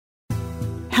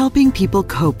helping people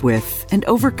cope with and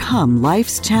overcome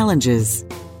life's challenges.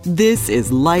 This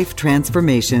is Life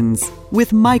Transformations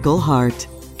with Michael Hart,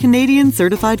 Canadian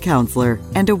Certified Counselor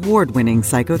and award-winning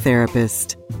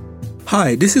psychotherapist.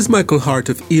 Hi, this is Michael Hart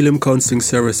of Elim Counseling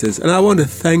Services, and I want to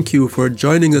thank you for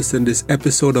joining us in this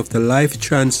episode of the Life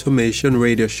Transformation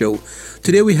Radio Show.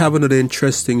 Today we have another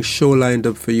interesting show lined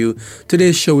up for you.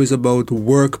 Today's show is about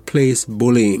workplace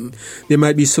bullying. There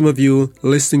might be some of you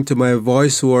listening to my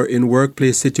voice who are in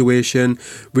workplace situation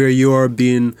where you are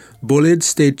being bullied.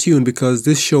 Stay tuned because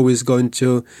this show is going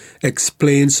to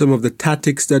explain some of the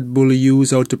tactics that bully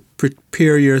use, how to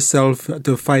prepare yourself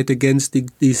to fight against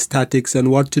these tactics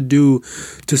and what to do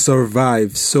to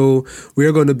survive. So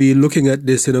we're going to be looking at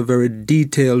this in a very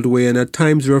detailed way and at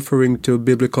times referring to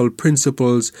biblical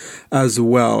principles as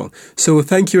well. So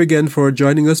thank you again for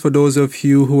joining us. For those of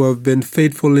you who have been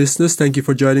faithful listeners, thank you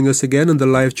for joining us again on the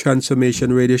Life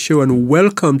Transformation Radio Show, and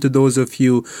welcome to those of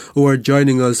you who are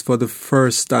joining us for the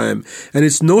first time. And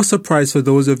it's no surprise for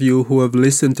those of you who have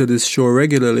listened to this show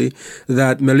regularly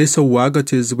that Melissa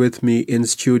Waggett is with me in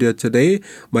studio today,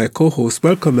 my co-host.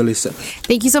 Welcome, Melissa.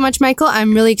 Thank you so much, Michael.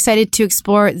 I'm really excited to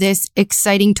explore this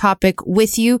exciting topic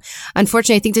with you.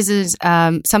 Unfortunately, I think this is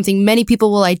something many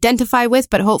people will identify with,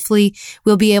 but hopefully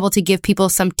we'll be able to give people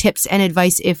some tips and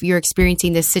advice if you're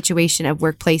experiencing this situation of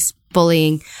workplace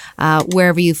bullying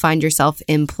wherever you find yourself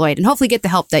employed, and hopefully get the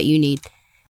help that you need.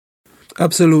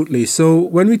 Absolutely. So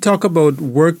when we talk about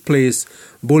workplace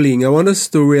bullying, I want us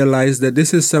to realize that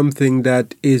this is something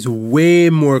that is way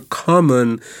more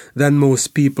common than most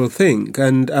people think.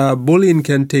 And bullying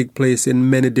can take place in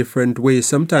many different ways,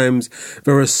 sometimes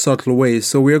very subtle ways.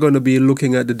 So we're going to be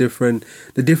looking at the different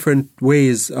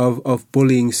ways of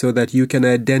bullying so that you can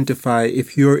identify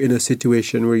if you're in a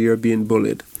situation where you're being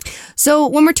bullied. So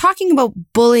when we're talking about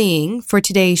bullying for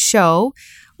today's show,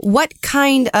 what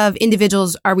kind of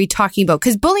individuals are we talking about?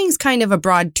 Because bullying is kind of a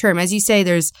broad term. As you say,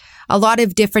 there's a lot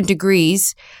of different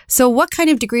degrees. So what kind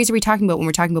of degrees are we talking about when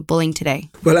we're talking about bullying today?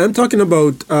 Well, I'm talking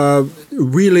about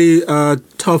really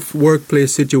tough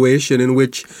workplace situation in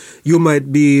which you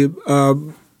might be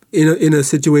in a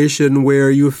situation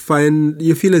where you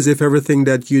feel as if everything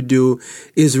that you do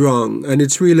is wrong, and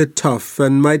it's really tough,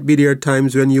 and might be there are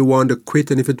times when you want to quit,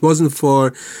 and if it wasn't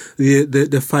for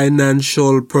the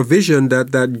financial provision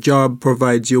that job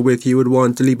provides you with, you would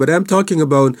want to leave. But I'm talking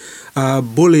about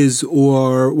bullies,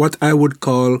 or what I would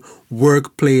call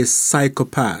workplace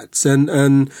psychopaths.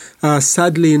 And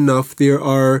sadly enough, there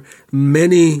are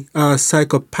many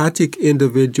psychopathic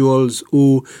individuals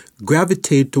who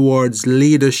gravitate towards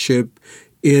leadership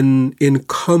in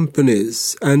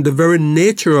companies, and the very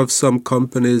nature of some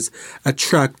companies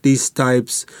attract these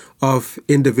types of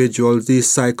individuals, these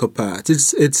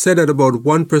psychopaths. It's said that about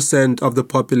 1% of the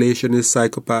population is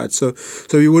psychopaths.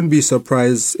 So we wouldn't be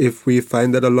surprised if we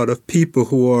find that a lot of people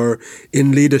who are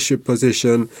in leadership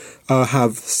position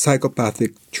have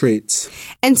psychopathic traits.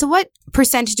 And so what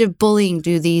percentage of bullying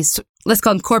do these, let's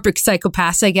call them corporate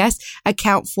psychopaths, I guess,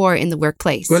 account for in the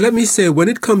workplace? Well, let me say, when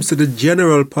it comes to the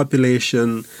general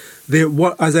population,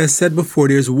 as I said before,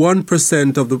 there's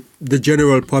 1% of the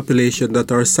general population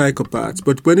that are psychopaths.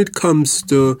 But when it comes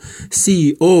to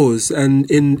CEOs and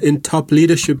in top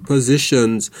leadership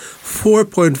positions,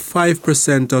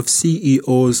 4.5% of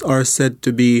CEOs are said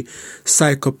to be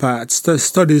psychopaths.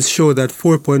 Studies show that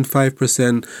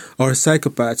 4.5% are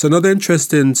psychopaths. Another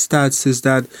interesting stats is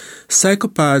that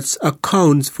psychopaths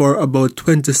account for about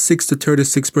 26 to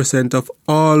 36% of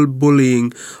all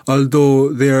bullying,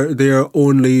 although they're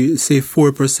only, say,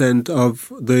 4%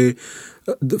 of the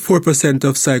 4%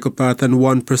 of psychopath and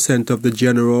 1% of the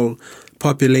general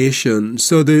population.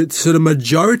 So the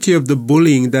majority of the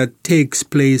bullying that takes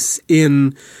place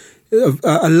in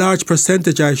a large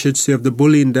percentage, I should say, of the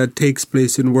bullying that takes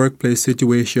place in workplace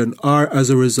situation are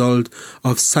as a result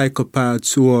of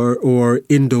psychopaths who are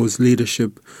in those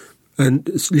leadership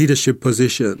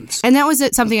positions. And that was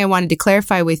something I wanted to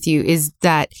clarify with you, is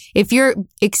that if you're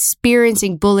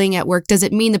experiencing bullying at work, does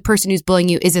it mean the person who's bullying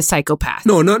you is a psychopath?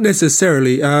 No, not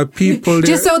necessarily. People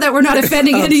just so that we're not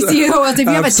offending any CEOs. If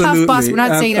you have a tough boss, we're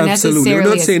not saying that necessarily.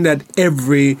 We're not saying that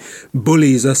every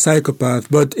bully is a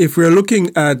psychopath, but if we're looking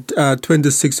at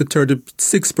 26 to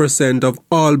 36% of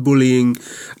all bullying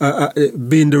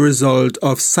being the result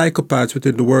of psychopaths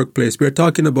within the workplace, we're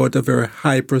talking about a very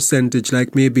high percentage,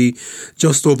 like maybe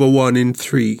just over 1 in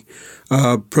 3.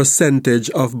 percentage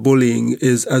of bullying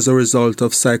is as a result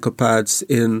of psychopaths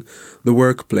in the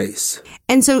workplace.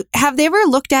 And so have they ever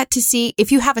looked at to see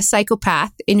if you have a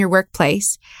psychopath in your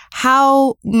workplace,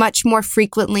 how much more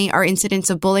frequently are incidents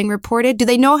of bullying reported? Do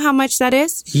they know how much that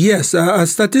is? Yes.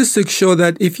 Statistics show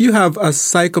that if you have a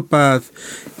psychopath,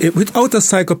 without a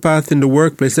psychopath in the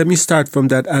workplace, let me start from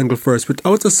that angle first.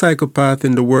 Without a psychopath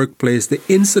in the workplace, the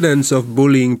incidence of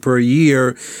bullying per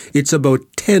year, it's about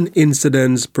 10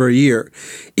 incidents per year.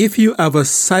 If you have a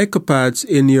psychopath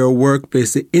in your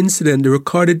workplace, the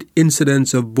recorded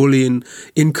incidence of bullying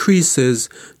increases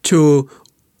to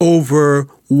over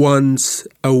once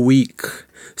a week.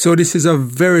 So this is a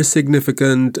very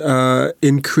significant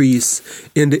increase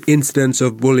in the incidence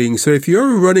of bullying. So if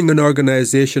you're running an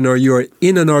organization or you're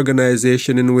in an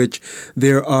organization in which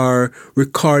there are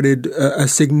recorded a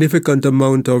significant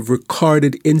amount of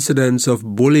recorded incidents of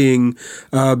bullying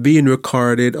being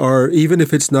recorded, or even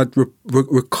if it's not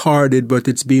recorded but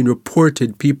it's being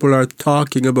reported, people are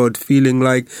talking about feeling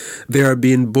like they are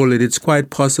being bullied, it's quite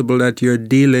possible that you're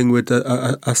dealing with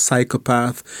a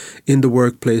psychopath in the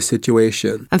workplace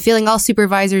situation. I'm feeling all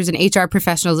supervisors and HR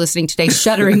professionals listening today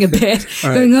shuddering a bit,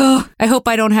 going, oh, I hope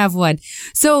I don't have one.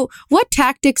 So what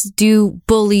tactics do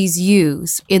bullies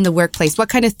use in the workplace? What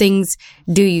kind of things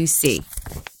do you see?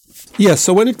 Yeah,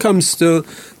 so when it comes to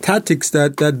tactics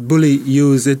that bully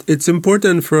use, it's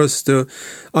important for us to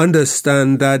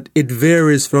understand that it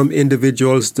varies from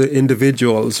individuals to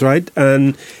individuals, right?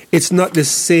 And it's not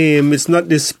displayed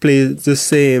the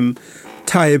same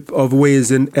type of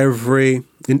ways in every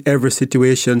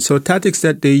situation. So tactics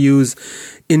that they use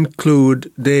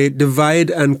include they divide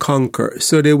and conquer.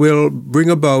 So they will bring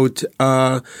about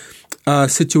a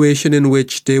situation in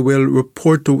which they will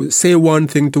say one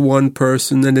thing to one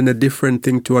person and then a different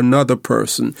thing to another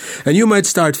person. And you might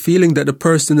start feeling that the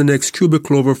person in the next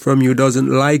cubicle over from you doesn't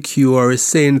like you or is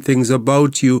saying things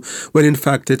about you when in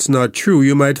fact it's not true.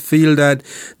 You might feel that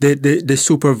the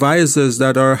supervisors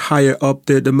that are higher up,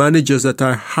 the managers that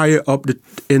are higher up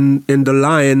in the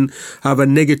line have a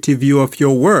negative view of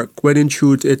your work when in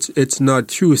truth it's not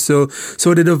true. So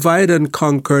the divide and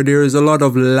conquer, there is a lot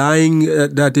of lying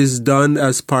that is done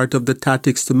as part of the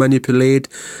tactics to manipulate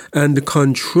and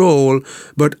control.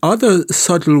 But other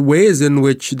subtle ways in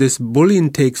which this bullying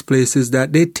takes place is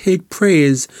that they take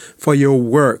praise for your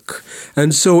work.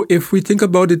 And so if we think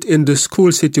about it in the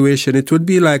school situation, it would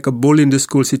be like a bully in the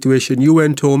school situation. You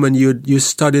went home and you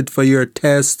studied for your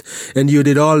test and you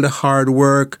did all the hard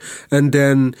work, and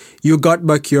then you got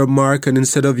back your mark, and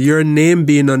instead of your name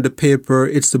being on the paper,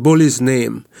 it's the bully's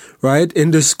name, right?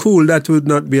 In the school, that would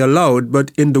not be allowed,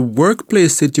 but in the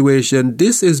workplace situation,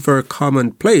 this is very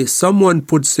commonplace. Someone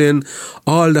puts in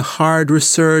all the hard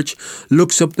research,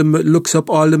 looks up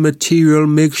all the material,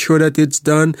 makes sure that it's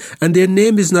done, and their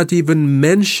name is not even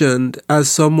mentioned as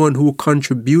someone who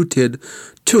contributed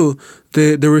to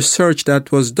the research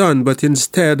that was done, but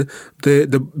instead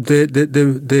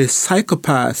the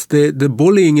psychopath, the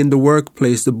bullying in the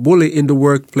workplace, the bully in the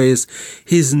workplace,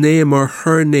 his name or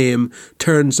her name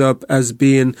turns up as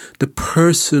being the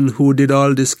person who did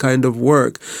all this kind of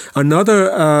work.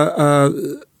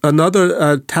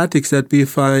 Another tactics that we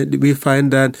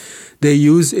find that they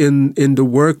use in the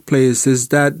workplace is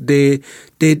that they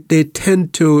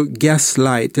tend to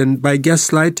gaslight, and by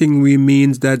gaslighting we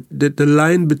mean that the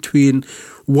line between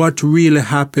what really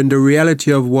happened, the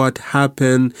reality of what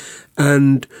happened,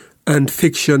 and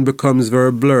fiction becomes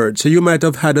very blurred. So you might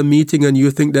have had a meeting and you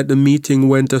think that the meeting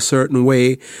went a certain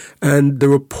way, and the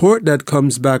report that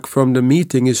comes back from the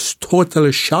meeting is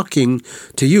totally shocking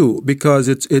to you because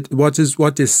what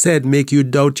is said make you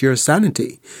doubt your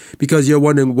sanity, because you're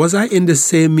wondering, was I in the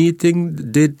same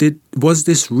meeting? Was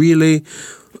this really?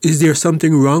 Is there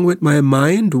something wrong with my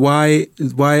mind? Why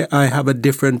I have a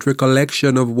different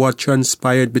recollection of what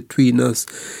transpired between us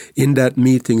in that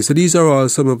meeting? So these are all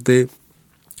some of the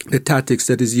tactics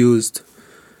that is used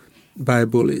by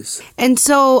bullies. And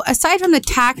so aside from the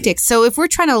tactics, so if we're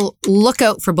trying to look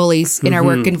out for bullies in our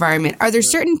work environment, are there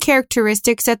certain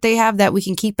characteristics that they have that we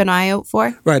can keep an eye out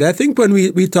for? Right. I think when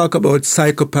we talk about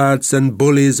psychopaths and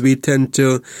bullies, we tend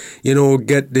to,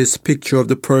 get this picture of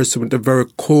the person with a very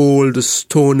cold,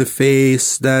 stony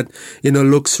face that,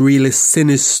 looks really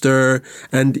sinister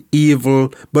and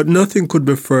evil, but nothing could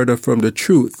be further from the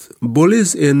truth.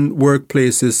 Bullies in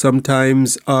workplaces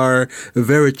sometimes are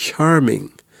very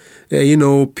charming.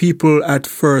 people at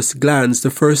first glance,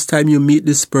 the first time you meet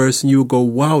this person, you go,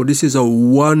 wow, this is a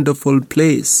wonderful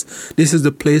place. This is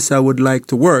the place I would like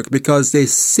to work, because they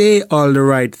say all the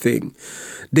right thing.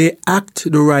 They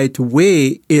act the right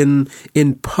way in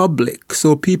public.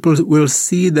 So people will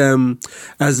see them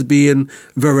as being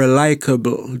very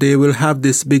likable. They will have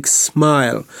this big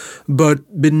smile.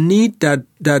 But beneath that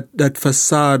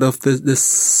facade of the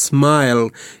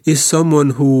smile is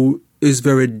someone who is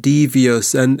very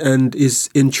devious and is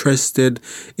interested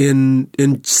in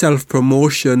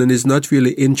self-promotion and is not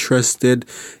really interested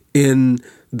in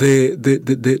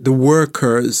the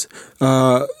workers'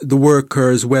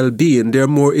 well-being. They're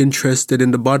more interested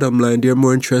in the bottom line. They're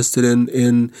more interested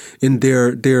in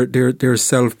their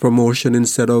self-promotion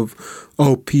instead of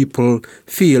how people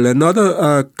feel.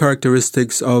 Another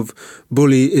characteristics of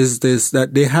bully is this,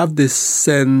 that they have this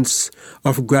sense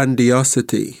of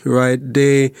grandiosity, right?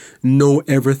 They know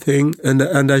everything,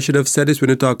 and I should have said this when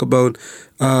we talk about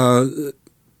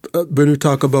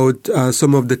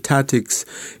some of the tactics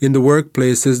in the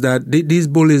workplace, is that these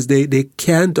bullies, they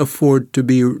can't afford to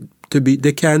be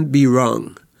they can't be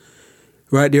wrong,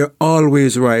 right? They're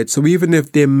always right. So even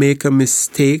if they make a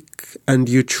mistake and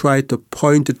you try to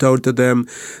point it out to them,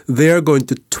 they're going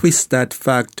to twist that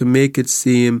fact to make it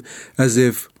seem as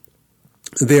if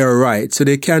they are right. So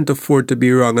they can't afford to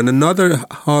be wrong. And another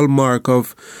hallmark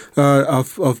of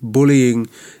bullying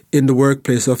in the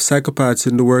workplace, of psychopaths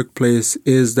in the workplace,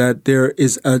 is that there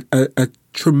is a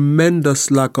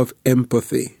tremendous lack of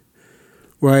empathy,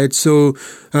 right? So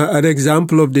an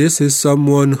example of this is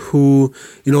someone who,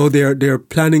 they're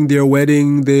planning their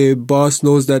wedding. The boss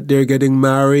knows that they're getting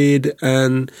married,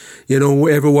 and,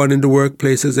 everyone in the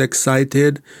workplace is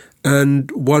excited. And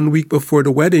 1 week before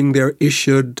the wedding, they're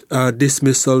issued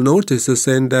dismissal notices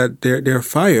saying that they're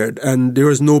fired. And there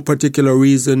is no particular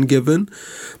reason given,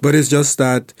 but it's just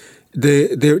that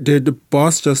the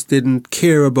boss just didn't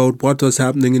care about what was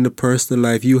happening in the personal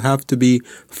life. You have to be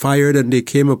fired, and they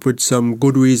came up with some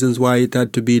good reasons why it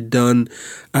had to be done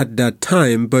at that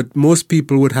time. But most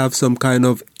people would have some kind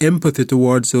of empathy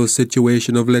towards those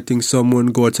situations of letting someone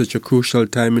go at such a crucial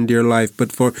time in their life.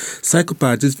 But for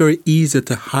psychopaths, it's very easy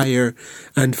to hire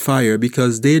and fire,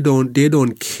 because they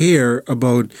don't care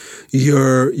about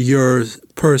your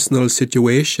personal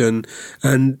situation,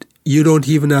 and you don't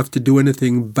even have to do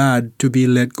anything bad to be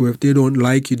let go. If they don't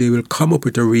like you, they will come up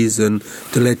with a reason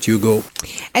to let you go.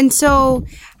 And so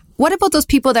what about those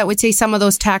people that would say some of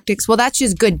those tactics, well, that's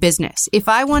just good business. If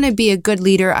I want to be a good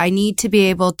leader, I need to be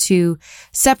able to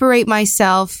separate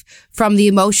myself from the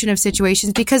emotion of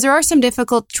situations, because there are some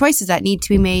difficult choices that need to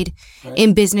be made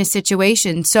in business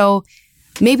situations. So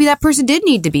maybe that person did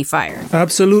need to be fired.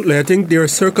 Absolutely. I think there are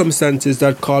circumstances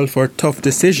that call for tough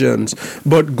decisions,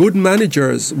 but good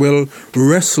managers will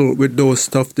wrestle with those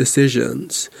tough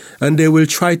decisions, and they will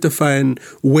try to find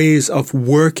ways of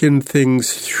working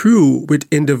things through with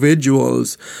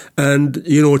individuals and,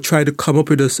 try to come up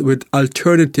with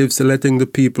alternatives to letting the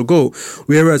people go.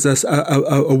 Whereas as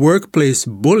a workplace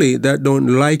bully that don't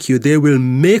like you, they will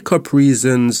make up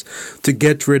reasons to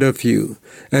get rid of you.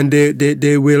 And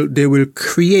they will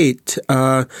create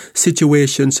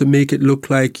situations to make it look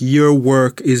like your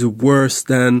work is worse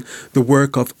than the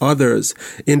work of others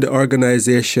in the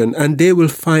organization. And they will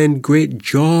find great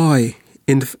joy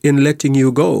in letting you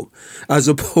go, as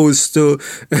opposed to,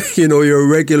 your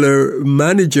regular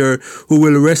manager who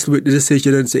will wrestle with the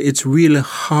decision and say, it's really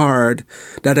hard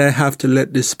that I have to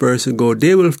let this person go.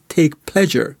 They will take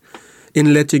pleasure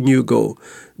in letting you go,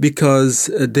 because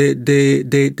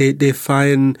they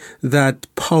find that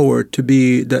power to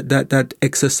be that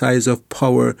exercise of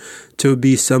power to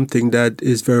be something that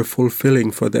is very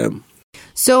fulfilling for them.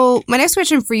 So my next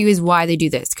question for you is why they do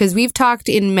this, because we've talked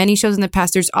in many shows in the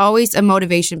past, there's always a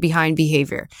motivation behind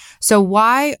behavior. So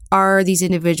why are these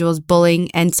individuals bullying,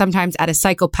 and sometimes at a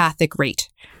psychopathic rate?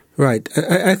 Right.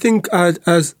 I think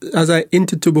as I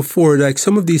hinted to before, like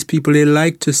some of these people, they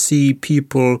like to see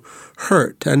people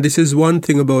hurt. And this is one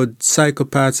thing about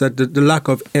psychopaths, that the lack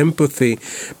of empathy.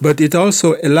 But it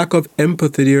also a lack of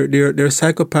empathy. They're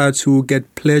psychopaths who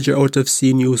get pleasure out of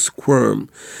seeing you squirm.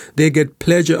 They get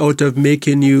pleasure out of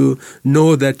making you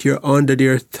know that you're under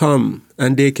their thumb,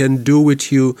 and they can do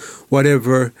with you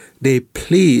whatever they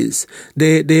please.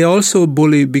 They also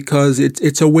bully because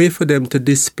it's a way for them to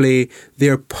display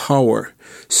their power.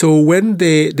 So when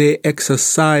they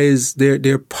exercise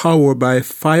their power by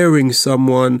firing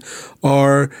someone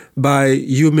or by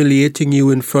humiliating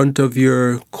you in front of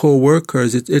your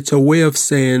co-workers, it's a way of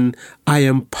saying, I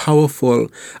am powerful.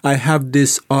 I have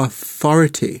this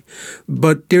authority.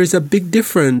 But there's a big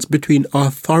difference between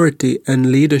authority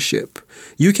and leadership.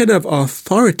 You can have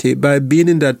authority by being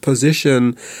in that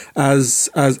position as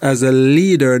a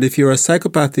leader. And if you're a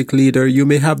psychopathic leader, you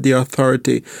may have the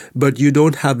authority, but you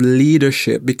don't have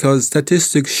leadership, because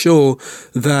statistics show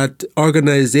that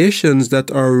organizations that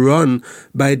are run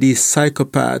by these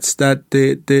psychopaths, that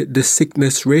the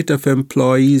sickness rate of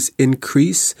employees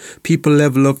increase, people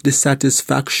level of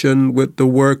dissatisfaction with the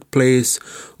workplace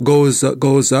goes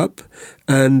up.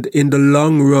 And in the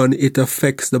long run, it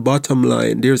affects the bottom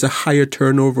line. There's a higher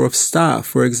turnover of staff,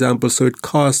 for example, so it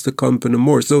costs the company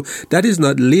more. So that is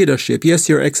not leadership. Yes,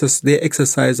 they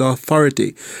exercise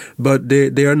authority, but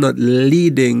they are not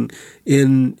leading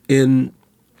in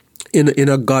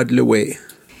a godly way.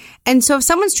 And so if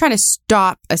someone's trying to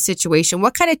stop a situation,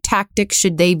 what kind of tactics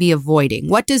should they be avoiding?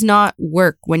 What does not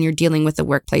work when you're dealing with a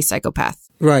workplace psychopath?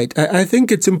 Right. I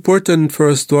think it's important for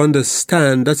us to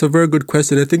understand. That's a very good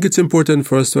question. I think it's important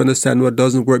for us to understand what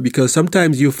doesn't work, because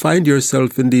sometimes you find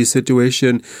yourself in these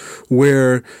situations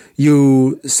where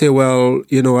you say, well,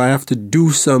 I have to do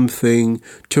something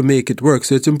to make it work.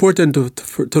 So it's important to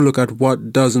look at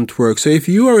what doesn't work. So if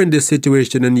you are in this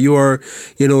situation and you are,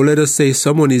 let us say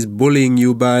someone is bullying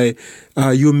you by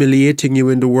humiliating you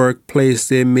in the workplace.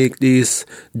 They make these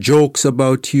jokes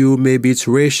about you. Maybe it's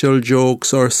racial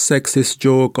jokes or sexist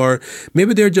joke, or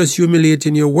maybe they're just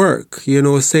humiliating your work,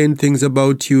 saying things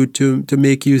about you to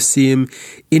make you seem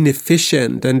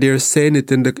inefficient, and they're saying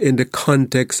it in the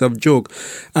context of joke.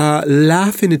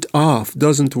 Laughing it off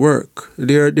doesn't work.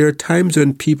 There are times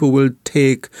when people will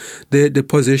take the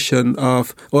position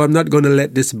of, I'm not going to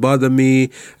let this bother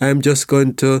me. I'm just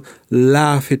going to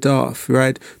laugh it off,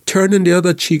 right? Turning the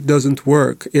other cheek doesn't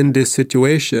work in this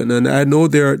situation. And I know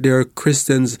there are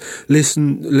Christians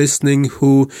listening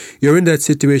who, you're in that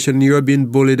situation, you're being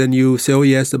bullied, and you say, oh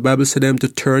yes, the Bible said them to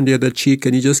turn the other cheek,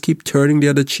 and you just keep turning the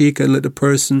other cheek and let the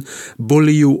person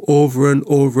bully you over and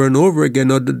over and over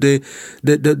again. Or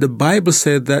the Bible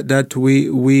said that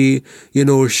we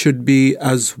should be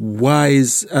as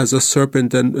wise as a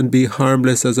serpent and be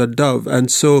harmless as a dove. And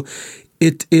so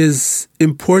it is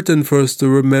important for us to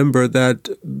remember that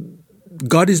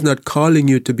God is not calling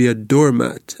you to be a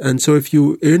doormat. And so if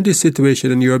you're in this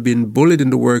situation and you're being bullied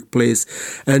in the workplace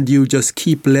and you just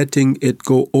keep letting it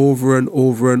go over and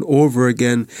over and over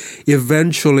again,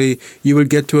 eventually you will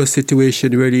get to a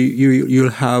situation where you'll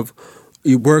have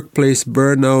your workplace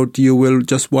burnout. You will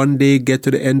just one day get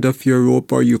to the end of your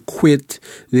rope, or you quit.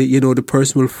 The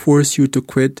person will force you to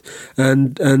quit,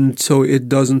 and so it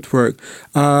doesn't work.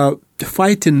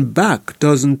 Fighting back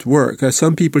doesn't work.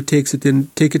 Some people take it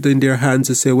in their hands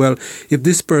and say, well, if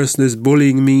this person is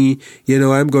bullying me,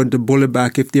 I'm going to bully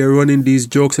back. If they're running these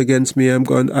jokes against me, I'm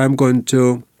going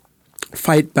to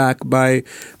fight back by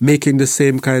making the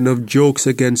same kind of jokes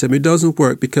against them. It doesn't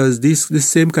work, because the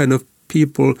same kind of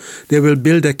people, they will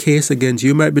build a case against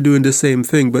you. You might be doing the same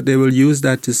thing, but they will use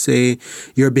that to say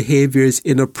your behavior is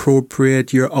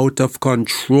inappropriate, you're out of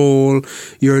control,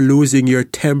 you're losing your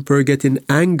temper, getting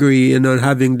angry and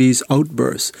having these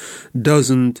outbursts.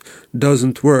 Doesn't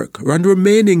work. And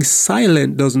remaining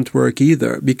silent doesn't work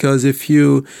either, because if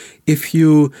you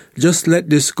just let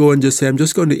this go and just say, I'm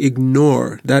just going to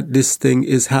ignore that this thing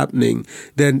is happening,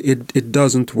 then it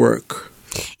doesn't work.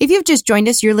 If you've just joined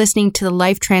us, you're listening to the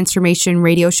Life Transformation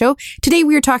Radio Show. Today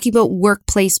we are talking about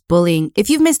workplace bullying. If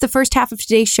you've missed the first half of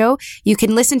today's show, you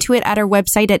can listen to it at our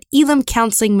website at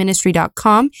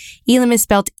elimcounselingministry.com. Elim is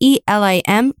spelled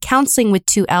E-L-I-M, counseling with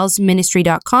 2 L's,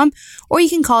 ministry.com. Or you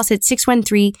can call us at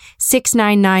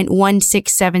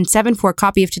 613-699-1677 for a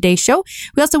copy of today's show.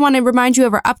 We also want to remind you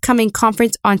of our upcoming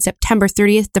conference on September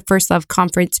 30th, the First Love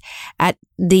Conference at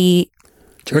the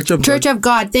Church of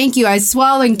God. Thank you. I was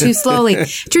swallowing too slowly.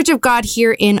 Church of God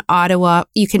here in Ottawa.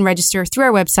 You can register through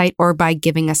our website or by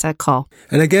giving us a call.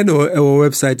 And again, our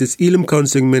website is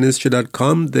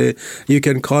elimcounselingministry.com. You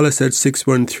can call us at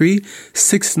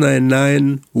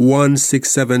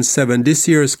 613-699-1677. This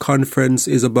year's conference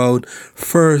is about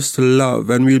first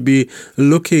love, and we'll be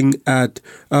looking at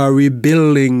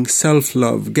rebuilding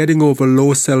self-love, getting over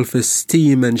low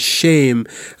self-esteem and shame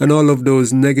and all of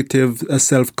those negative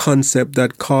self-concept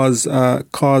that causes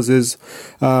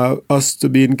us to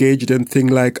be engaged in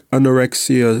things like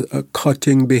anorexia,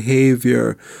 cutting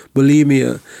behavior,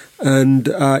 bulimia. and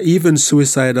even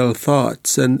suicidal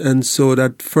thoughts. And so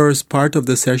that first part of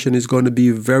the session is going to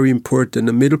be very important.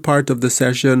 The middle part of the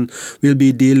session will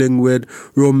be dealing with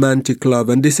romantic love.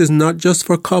 And this is not just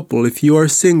for couple. If you are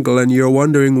single and you're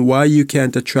wondering why you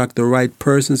can't attract the right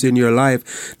persons in your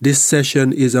life, this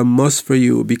session is a must for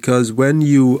you, because when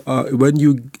you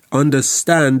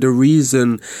understand the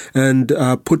reason and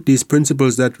put these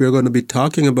principles that we're going to be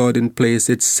talking about in place,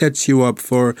 it sets you up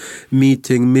for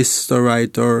meeting Mr.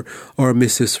 Right or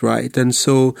Mrs. Right. And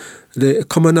so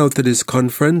coming out to this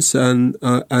conference, and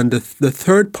the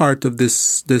third part of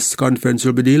this conference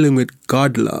will be dealing with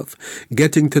God love,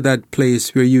 getting to that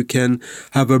place where you can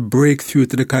have a breakthrough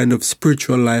to the kind of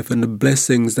spiritual life and the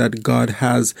blessings that God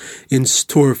has in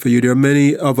store for you. There are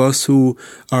many of us who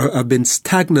have been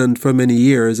stagnant for many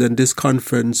years, and this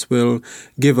conference will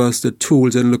give us the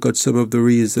tools and look at some of the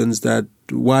reasons that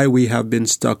why we have been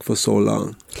stuck for so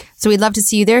long. So we'd love to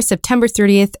see you there, September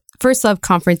 30th. First Love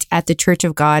Conference at the Church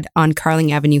of God on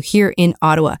Carling Avenue here in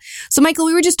Ottawa. So, Michael,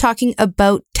 we were just talking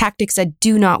about tactics that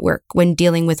do not work when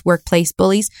dealing with workplace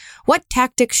bullies. What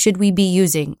tactics should we be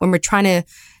using when we're trying to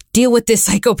deal with this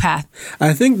psychopath?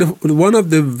 I think one of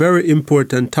the very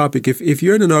important topic, if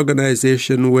you're in an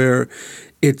organization where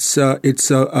it's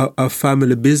a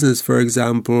family business, for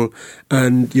example,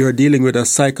 and you're dealing with a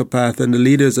psychopath and the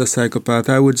leader is a psychopath,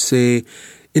 I would say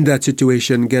in that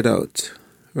situation, get out.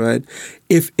 Right?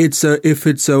 If it's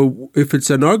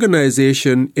an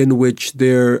organization in which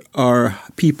there are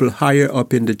people higher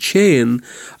up in the chain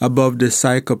above the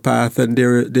psychopath, and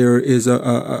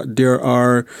there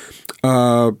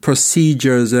are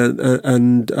procedures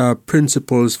and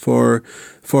principles for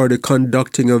the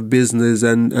conducting of business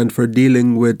and for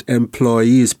dealing with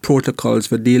employees, protocols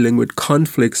for dealing with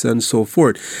conflicts and so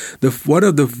forth. One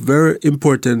of the very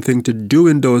important thing to do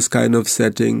in those kind of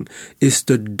setting is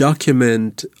to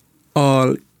document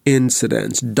all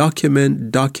incidents.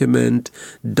 Document.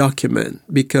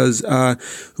 Because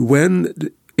when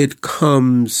it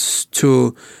comes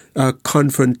to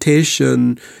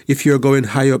confrontation, if you're going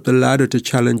high up the ladder to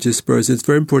challenge this person, it's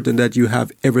very important that you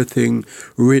have everything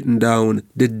written down,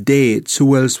 the dates,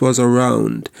 who else was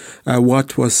around,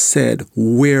 what was said,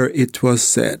 where it was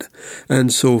said,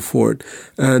 and so forth.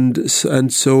 And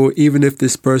so even if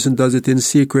this person does it in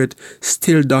secret,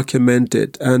 still document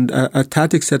it. And a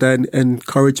tactic that I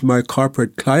encourage my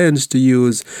corporate clients to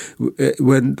use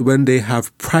when they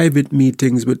have private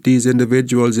meetings with these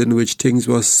individuals in which things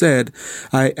was said,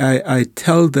 I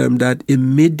tell them that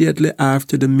immediately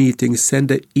after the meeting, send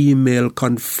an email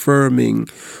confirming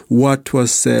what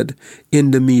was said in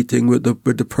the meeting with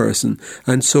the person.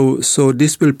 And so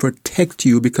this will protect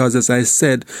you, because as I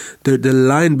said, the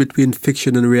line between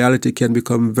fiction and reality can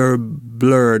become very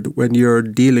blurred when you're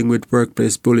dealing with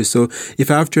workplace bullies. So if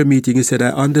after a meeting you said, I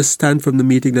understand from the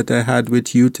meeting that I had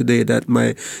with you today that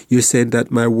you said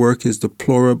that my work is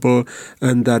deplorable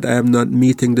and that I am not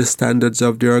meeting the standards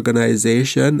of the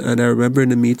organization. And I remember in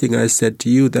the meeting I said to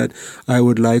you that I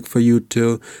would like for you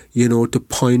to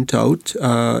point out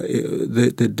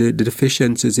the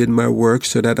deficiencies in my work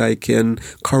so that I can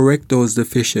correct those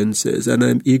deficiencies. And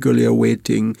I'm eagerly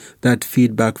awaiting that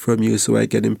feedback from you so I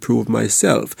can improve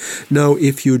myself. Now,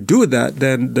 if you do that,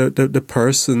 then the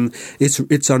person,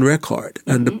 it's on record.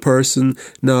 And the person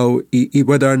now,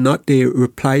 whether or not they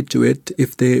reply to it,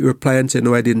 if they reply and say,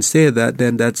 no, I didn't say that,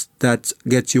 then that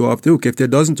gets you off the hook. If they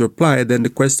doesn't reply, then the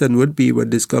question would be, when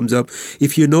this comes up,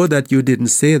 if you know that you didn't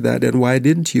say that, then why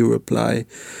didn't you reply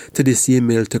to this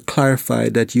email to clarify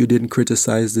that you didn't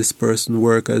criticize this person's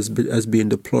work as being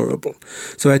deplorable?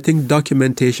 So I think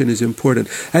documentation is important.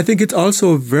 I think it's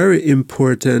also very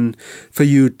important for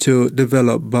you to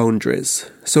develop boundaries.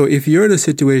 So if you're in a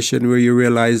situation where you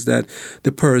realize that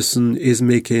the person is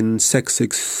making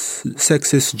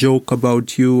sexist joke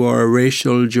about you, or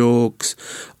racial jokes,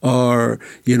 or,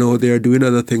 they're doing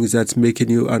other things that's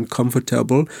making you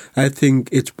uncomfortable, I think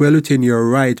it's well within your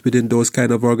right, within those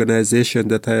kind of organizations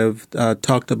that I have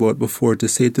talked about before, to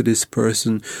say to this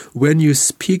person, when you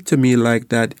speak to me like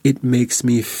that, it makes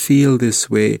me feel this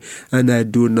way, and I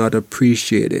do not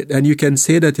appreciate it. And you can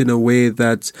say that in a way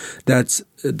that's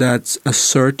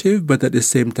assertive, but at the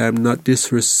same time not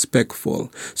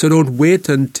disrespectful. So don't wait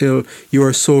until you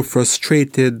are so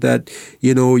frustrated that,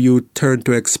 you turn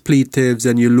to expletives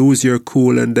and you lose your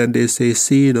cool, and then they say,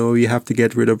 see, you have to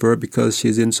get rid of her because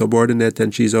she's insubordinate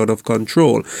and she's out of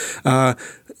control.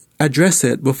 Address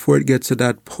it before it gets to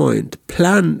that point.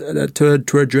 Plan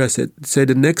to address it. Say,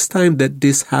 the next time that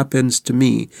this happens to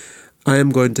me, I am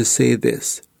going to say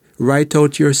this. write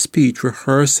out your speech,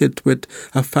 rehearse it with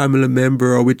a family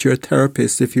member or with your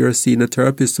therapist if you're seeing a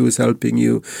therapist who is helping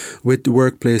you with the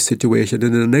workplace situation.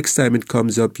 And then the next time it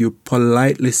comes up, you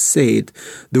politely say it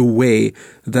the way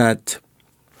that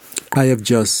I have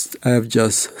just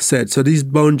said. So these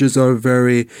boundaries are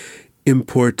very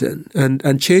important,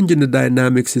 and changing the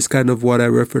dynamics is kind of what I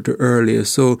referred to earlier.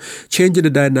 So changing the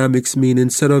dynamics mean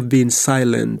instead of being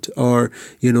silent or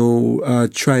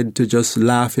trying to just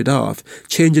laugh it off,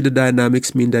 changing the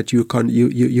dynamics mean that you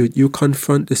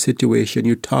confront the situation,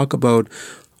 you talk about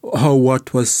how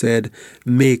what was said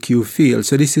make you feel.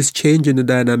 So this is changing the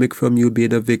dynamic from you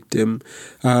being a victim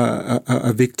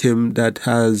that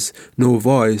has no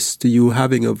voice, to you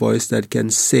having a voice that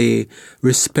can say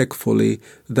respectfully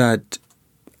that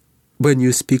when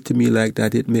you speak to me like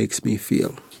that, it makes me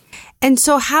feel. And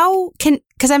so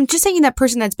because I'm just thinking that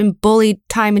person that's been bullied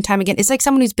time and time again, it's like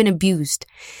someone who's been abused.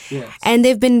 Yes. And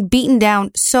they've been beaten down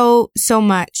so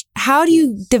much. How do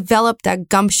you develop that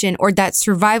gumption or that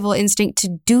survival instinct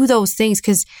to do those things?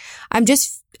 Because I'm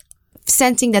just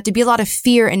sensing that there'd be a lot of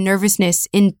fear and nervousness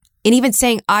in even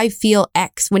saying, I feel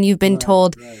X, when you've been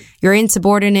told you're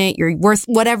insubordinate, you're worth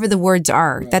whatever the words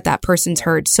are that person's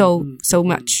heard so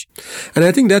much. And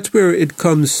I think that's where it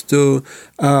comes to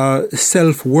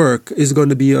self-work is going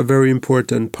to be a very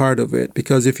important part of it.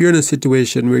 Because if you're in a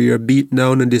situation where you're beaten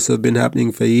down, and this has been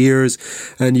happening for years,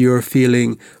 and you're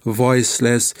feeling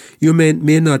voiceless, you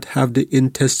may not have the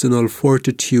intestinal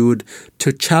fortitude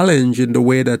to challenge in the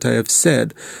way that I have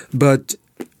said, but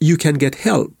you can get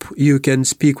help. You can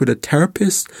speak with a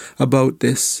therapist about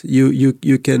this. You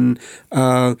can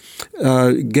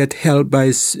get help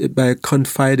by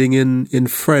confiding in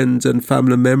friends and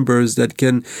family members that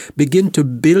can begin to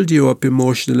build you up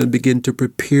emotionally and begin to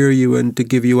prepare you and to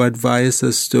give you advice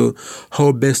as to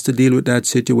how best to deal with that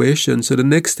situation. So the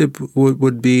next step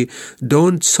would be,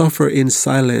 don't suffer in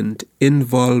silence.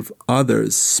 Involve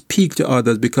others. Speak to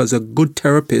others, because a good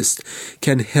therapist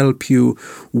can help you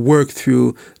work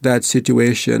through that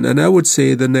situation. And I would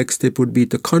say the next step would be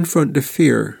to confront the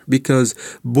fear, because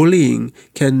bullies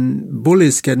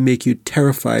can make you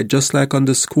terrified, just like on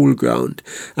the school ground.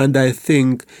 And I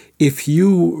think if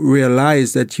you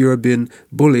realize that you're being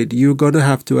bullied, you're going to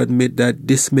have to admit that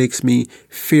this makes me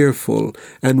fearful,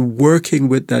 and working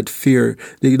with that fear.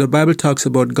 The Bible talks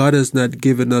about God has not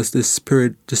given us the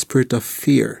spirit of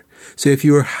fear. So if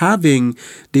you're having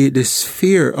this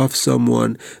fear of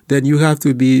someone, then you have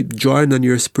to be drawing on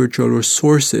your spiritual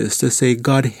resources to say,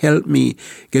 God, help me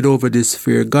get over this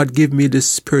fear. God, give me the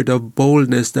spirit of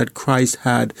boldness that Christ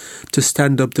had to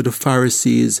stand up to the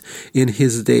Pharisees in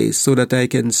his days so that I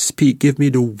can speak. Give me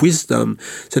the wisdom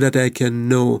so that I can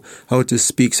know how to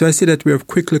speak. So I see that we have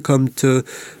quickly come to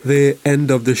the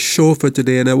end of the show for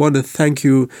today, and I want to thank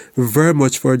you very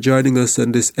much for joining us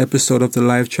on this episode of the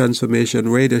Life Transformation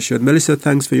Radio Show. Melissa,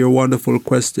 thanks for your wonderful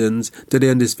questions today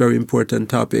on this very important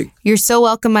topic. You're so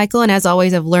welcome, Michael. And as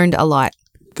always, I've learned a lot.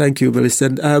 Thank you, Melissa.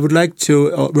 And I would like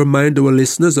to remind our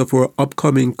listeners of our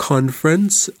upcoming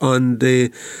conference on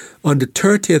the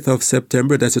 30th of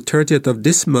September. That's the 30th of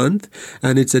this month,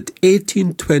 and it's at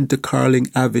 1820 Carling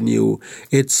Avenue.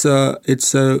 It's a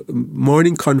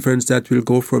morning conference that will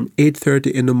go from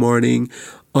 8:30 in the morning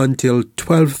until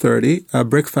 12:30.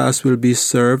 Breakfast will be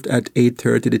served at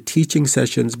 8:30. The teaching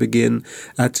sessions begin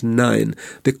at 9.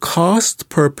 The cost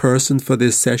per person for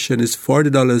this session is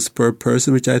 $40 per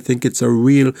person, which I think it's a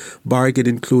real bargain,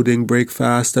 including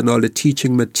breakfast and all the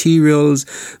teaching materials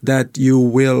that you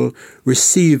will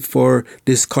receive for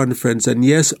this conference. And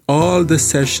yes, all the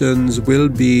sessions will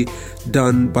be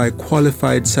done by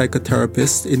qualified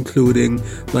psychotherapists, including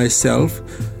myself.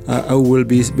 I will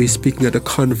be speaking at a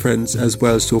conference as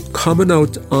well. So coming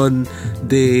out on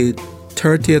the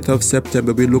 30th of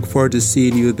September, we look forward to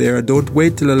seeing you there. Don't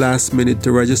wait till the last minute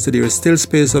to register. There is still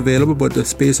space available, but the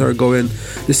space is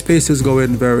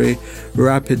going very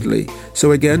rapidly.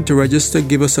 So again, to register,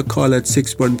 give us a call at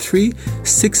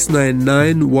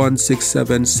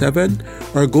 613-699-1677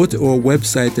 or go to our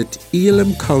website at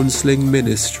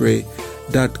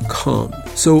elimcounselingministry.com.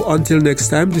 So until next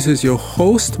time, this is your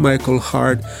host, Michael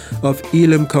Hart of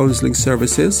Elim Counseling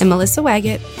Services, and Melissa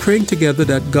Waggett, praying together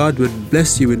that God would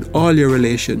bless you in all your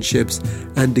relationships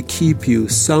and to keep you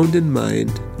sound in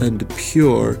mind and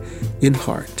pure in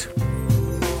heart.